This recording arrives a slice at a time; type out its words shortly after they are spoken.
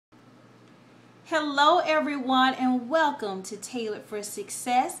Hello, everyone, and welcome to Tailored for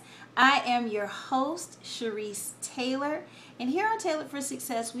Success. I am your host, Sharice Taylor, and here on Tailored for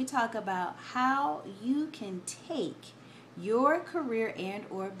Success, we talk about how you can take your career and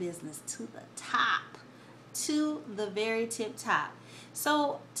or business to the top, to the very tip top.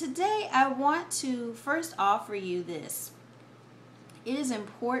 So today, I want to first offer you this. It is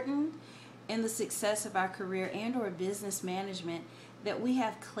important in the success of our career and or business management that we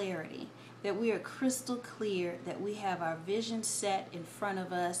have clarity, that we are crystal clear, that we have our vision set in front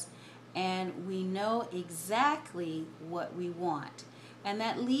of us, and we know exactly what we want. And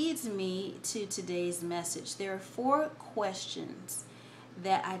that leads me to today's message. There are 4 questions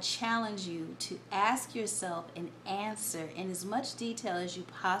that I challenge you to ask yourself and answer in as much detail as you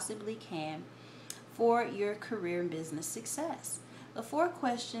possibly can for your career and business success. The 4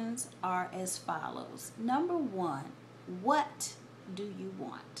 questions are as follows. Number 1, what do you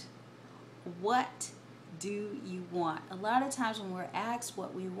want? What do you want? A lot of times when we're asked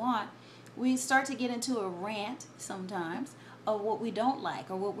what we want, we start to get into a rant sometimes of what we don't like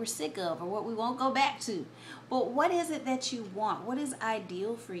or what we're sick of or what we won't go back to. But what is it that you want? What is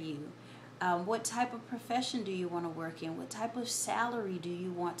ideal for you? What type of profession do you want to work in? What type of salary do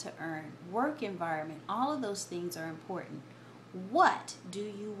you want to earn? Work environment, all of those things are important. What do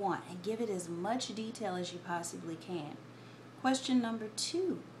you want? And give it as much detail as you possibly can. Question number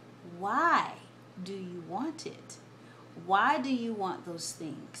 2, why do you want it? Why do you want those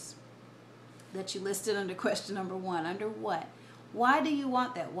things that you listed under question number 1? Under what? Why do you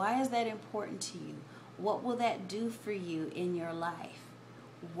want that? Why is that important to you? What will that do for you in your life?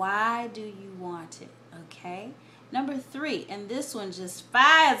 Why do you want it? Okay? Number 3, and this one just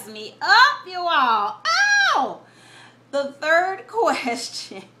fires me up, you all. Ow! The third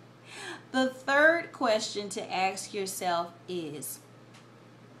question to ask yourself is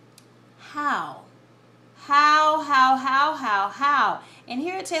how? How? And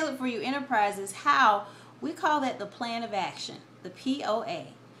here at Tailored for You Enterprises, how, we call that the plan of action, the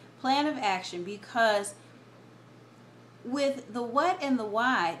POA, plan of action, because with the what and the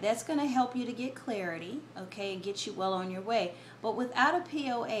why, that's going to help you to get clarity, okay, and get you well on your way. But without a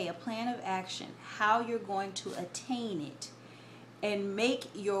POA, a plan of action, how you're going to attain it and make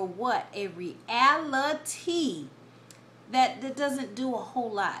your what a reality, that doesn't do a whole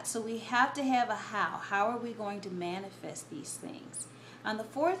lot. So we have to have a how. How are we going to manifest these things? And the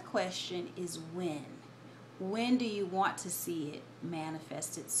 4th question is when. When do you want to see it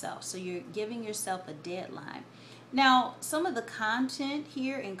manifest itself? So you're giving yourself a deadline. Now, some of the content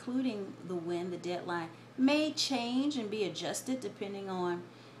here, including the when, the deadline, may change and be adjusted depending on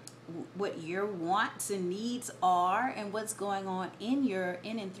what your wants and needs are and what's going on in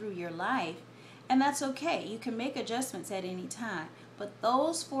and through your life. And that's okay. You can make adjustments at any time. But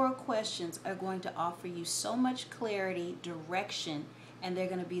those 4 questions are going to offer you so much clarity, direction, and they're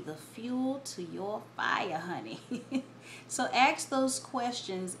going to be the fuel to your fire, honey. So ask those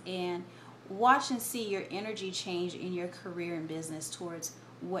questions and watch and see your energy change in your career and business towards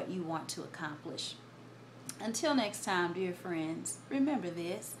what you want to accomplish. Until next time, dear friends, remember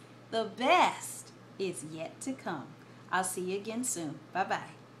this: the best is yet to come. I'll see you again soon.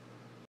 Bye-bye.